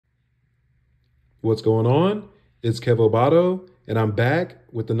What's going on? It's Kevo Bato, and I'm back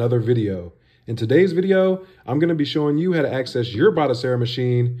with another video. In today's video, I'm going to be showing you how to access your Batocera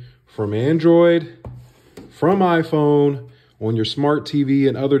machine from Android, from iPhone, on your smart TV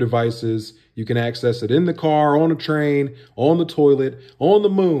and other devices. You can access it in the car, on a train, on the toilet, on the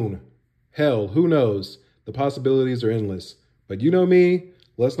moon. Hell, who knows? The possibilities are endless. But you know me,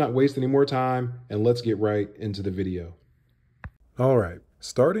 let's not waste any more time and let's get right into the video. All right,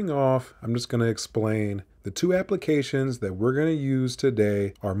 starting off, I'm just going to explain the two applications that we're going to use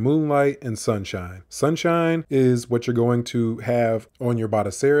today are Moonlight and Sunshine. Sunshine is what you're going to have on your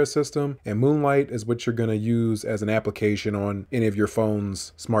Batocera system, and Moonlight is what you're going to use as an application on any of your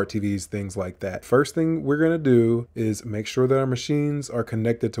phones, smart TVs, things like that. First thing we're going to do is make sure that our machines are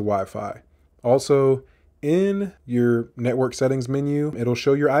connected to Wi-Fi. Also, in your network settings menu, it'll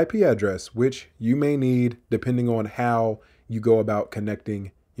show your IP address, which you may need depending on how you go about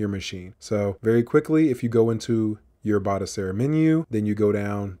connecting your machine. So very quickly, if you go into your Batocera menu, then you go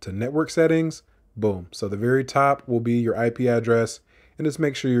down to network settings, boom. So the very top will be your IP address, and just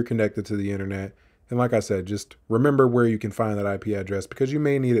make sure you're connected to the internet. And like I said, just remember where you can find that IP address because you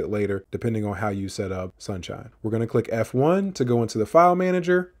may need it later depending on how you set up Sunshine. We're going to click F1 to go into the file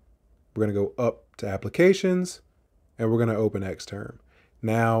manager. We're going to go up to applications, and we're going to open Xterm.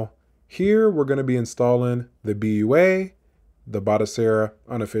 Now here we're going to be installing the BUA, the Batocera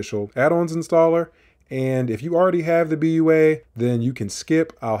unofficial add-ons installer. And if you already have the BUA, then you can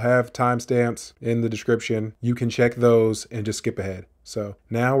skip. I'll have timestamps in the description. You can check those and just skip ahead. So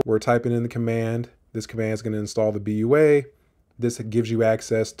now we're typing in the command. This command is going to install the BUA. This gives you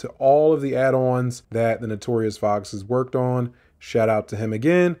access to all of the add-ons that the Notorious Fox has worked on. Shout out to him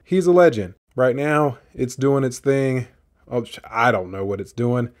again. He's a legend. Right now, it's doing its thing. Oh, I don't know what it's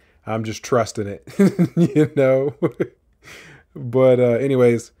doing. I'm just trusting it, you know? But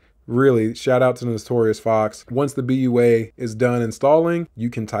anyways, really, shout out to the Notorious Fox. Once the BUA is done installing, you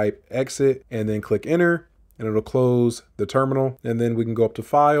can type exit and then click enter, and it'll close the terminal. And then we can go up to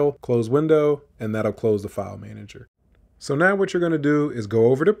File, close Window, and that'll close the file manager. So now what you're going to do is go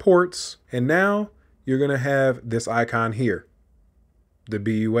over to Ports, and now you're going to have this icon here, the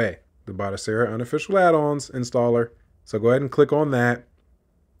BUA, the Batocera Unofficial Add-ons Installer. So go ahead and click on that.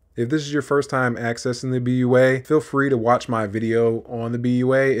 If this is your first time accessing the BUA, feel free to watch my video on the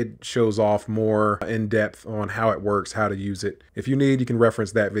BUA. It shows off more in depth on how it works, how to use it. If you need, you can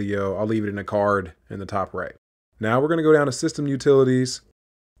reference that video. I'll leave it in a card in the top right. Now we're going to go down to System Utilities,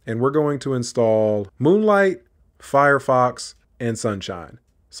 and we're going to install Moonlight, Firefox, and Sunshine.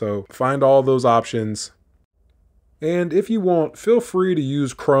 So find all those options. And if you want, feel free to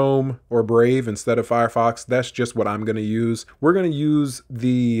use Chrome or Brave instead of Firefox. That's just what I'm going to use. We're going to use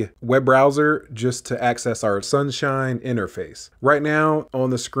the web browser just to access our Sunshine interface. Right now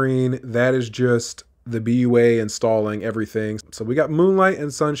on the screen, that is just the BUA installing everything. So we got Moonlight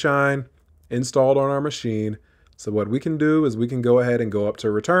and Sunshine installed on our machine. So what we can do is we can go ahead and go up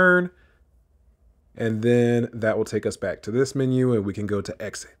to Return, and then that will take us back to this menu, and we can go to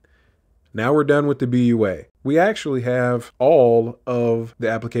Exit. Now we're done with the BUA. We actually have all of the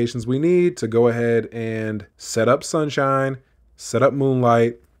applications we need to go ahead and set up Sunshine, set up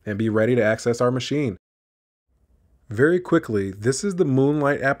Moonlight, and be ready to access our machine. Very quickly, this is the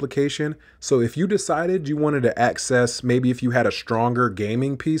Moonlight application. So if you decided you wanted to access, maybe if you had a stronger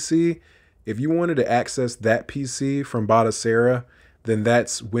gaming PC, if you wanted to access that PC from Batocera, then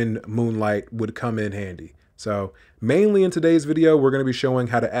that's when Moonlight would come in handy. So mainly in today's video, we're going to be showing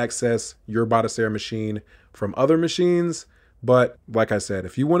how to access your Batocera machine from other machines. But like I said,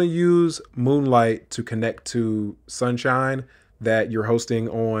 if you want to use Moonlight to connect to Sunshine that you're hosting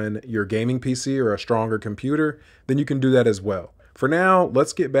on your gaming PC or a stronger computer, then you can do that as well. For now,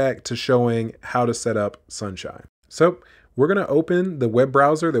 let's get back to showing how to set up Sunshine. So we're going to open the web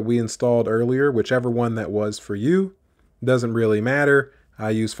browser that we installed earlier, whichever one that was for you. Doesn't really matter.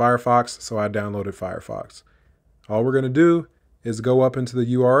 I use Firefox, so I downloaded Firefox. All we're going to do is go up into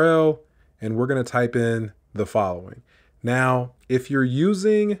the URL, and we're going to type in the following. Now, if you're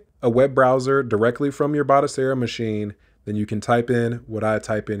using a web browser directly from your Batocera machine, then you can type in what I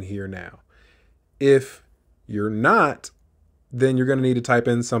type in here now. If you're not, then you're going to need to type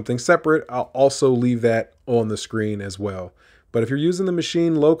in something separate. I'll also leave that on the screen as well. But if you're using the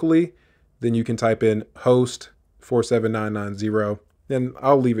machine locally, then you can type in host 47990. Then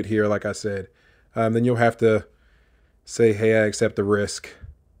I'll leave it here, like I said. Then you'll have to say, hey, I accept the risk,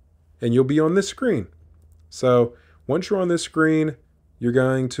 and you'll be on this screen. So once you're on this screen, you're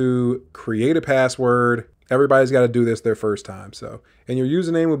going to create a password. Everybody's got to do this their first time. So, and your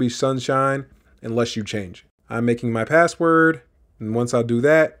username will be Sunshine unless you change it. I'm making my password, and once I do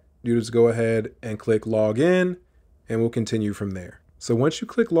that, you just go ahead and click log in, and we'll continue from there. So once you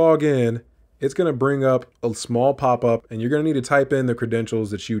click log in, it's going to bring up a small pop-up, and you're going to need to type in the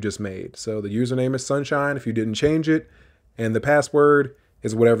credentials that you just made. So the username is Sunshine if you didn't change it, and the password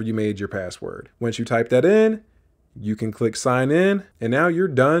is whatever you made your password. Once you type that in, you can click sign in, and now you're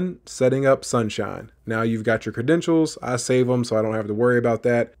done setting up Sunshine. Now you've got your credentials. I save them so I don't have to worry about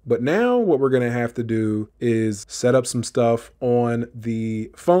that. But now what we're going to have to do is set up some stuff on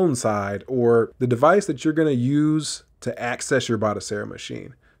the phone side, or the device that you're going to use to access your Batocera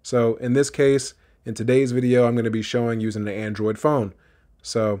machine. So in this case, in today's video, I'm going to be showing using an Android phone.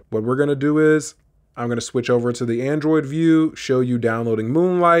 So what we're going to do is I'm going to switch over to the Android view, show you downloading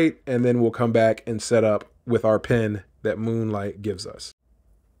Moonlight, and then we'll come back and set up with our pin that Moonlight gives us.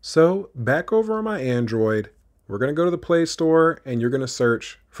 So back over on my Android, we're going to go to the Play Store and you're going to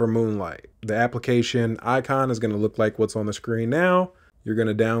search for Moonlight. The application icon is going to look like what's on the screen now. You're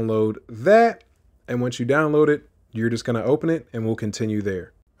going to download that. And once you download it, you're just going to open it and we'll continue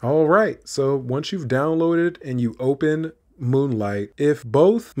there. All right. So once you've downloaded and you open Moonlight, if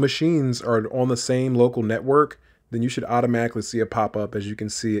both machines are on the same local network, then you should automatically see a pop-up. As you can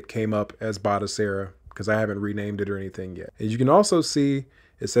see, it came up as Batocera, because I haven't renamed it or anything yet. As you can also see,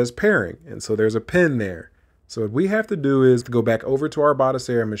 it says pairing, and so there's a pin there. So what we have to do is to go back over to our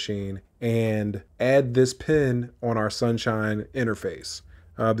Batocera machine and add this pin on our Sunshine interface,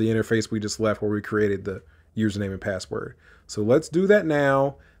 the interface we just left where we created the username and password. So let's do that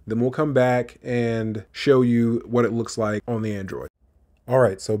now, then we'll come back and show you what it looks like on the Android. All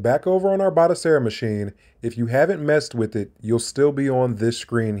right, so back over on our Batocera machine, if you haven't messed with it, you'll still be on this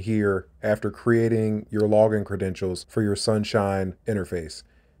screen here after creating your login credentials for your Sunshine interface.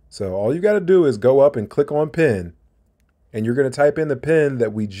 So all you got to do is go up and click on pin, and you're going to type in the pin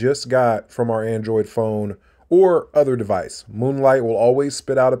that we just got from our Android phone or other device. Moonlight will always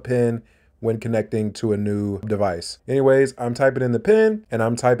spit out a pin when connecting to a new device. Anyways, I'm typing in the pin and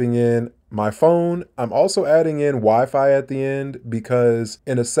I'm typing in my phone. I'm also adding in Wi-Fi at the end because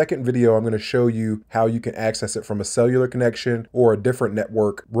in a second video, I'm going to show you how you can access it from a cellular connection or a different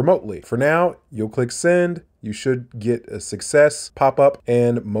network remotely. For now, you'll click send. You should get a success pop up,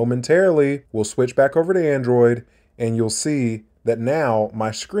 and momentarily we'll switch back over to Android and you'll see that now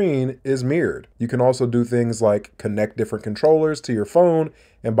my screen is mirrored. You can also do things like connect different controllers to your phone,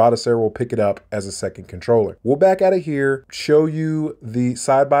 and Batocera will pick it up as a second controller. We'll back out of here, show you the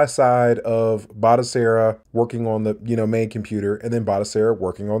side-by-side of Batocera working on the main computer, and then Batocera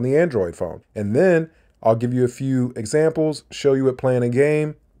working on the Android phone. And then I'll give you a few examples, show you it playing a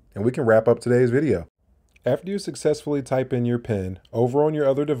game, and we can wrap up today's video. After you successfully type in your PIN, over on your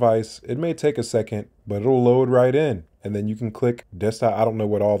other device, it may take a second, but it'll load right in. And then you can click desktop. I don't know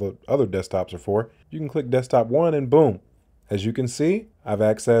what all the other desktops are for. You can click desktop 1 and boom. As you can see, I've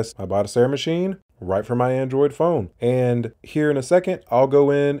accessed my Batocera machine right from my Android phone. And here in a second, I'll go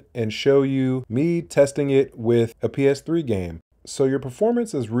in and show you me testing it with a PS3 game. So your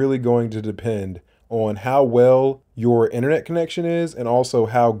performance is really going to depend on how well your internet connection is and also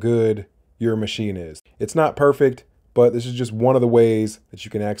how good your machine is. It's not perfect, but this is just one of the ways that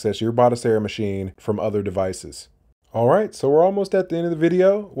you can access your Batocera machine from other devices. All right, so we're almost at the end of the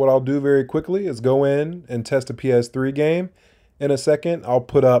video. What I'll do very quickly is go in and test a PS3 game. In a second, I'll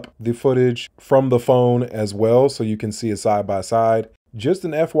put up the footage from the phone as well so you can see it side by side. Just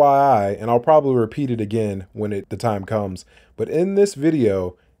an FYI, and I'll probably repeat it again when the time comes, but in this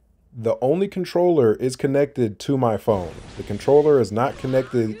video, the only controller is connected to my phone. The controller is not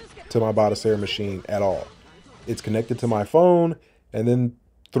connected to my Batocera machine at all. It's connected to my phone, and then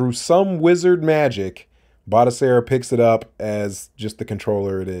through some wizard magic, Batocera picks it up as just the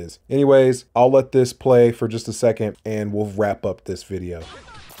controller it is. Anyways, I'll let this play for just a second and we'll wrap up this video.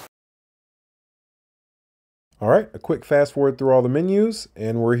 All right, a quick fast forward through all the menus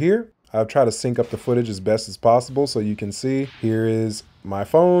and we're here. I've tried to sync up the footage as best as possible so you can see here is my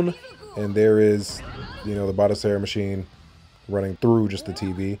phone and there is, the Batocera machine running through just the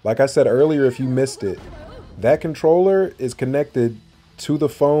TV. Like I said earlier, if you missed it, that controller is connected to the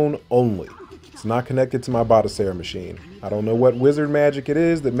phone only. It's not connected to my Batocera machine. I don't know what wizard magic it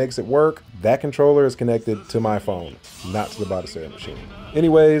is that makes it work. That controller is connected to my phone, not to the Batocera machine.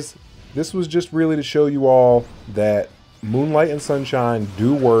 Anyways, this was just really to show you all that Moonlight and Sunshine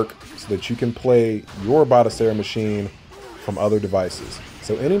do work so that you can play your Batocera machine from other devices.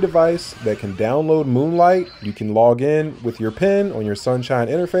 So any device that can download Moonlight, you can log in with your PIN on your Sunshine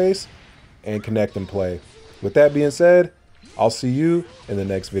interface and connect and play. With that being said, I'll see you in the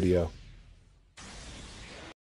next video.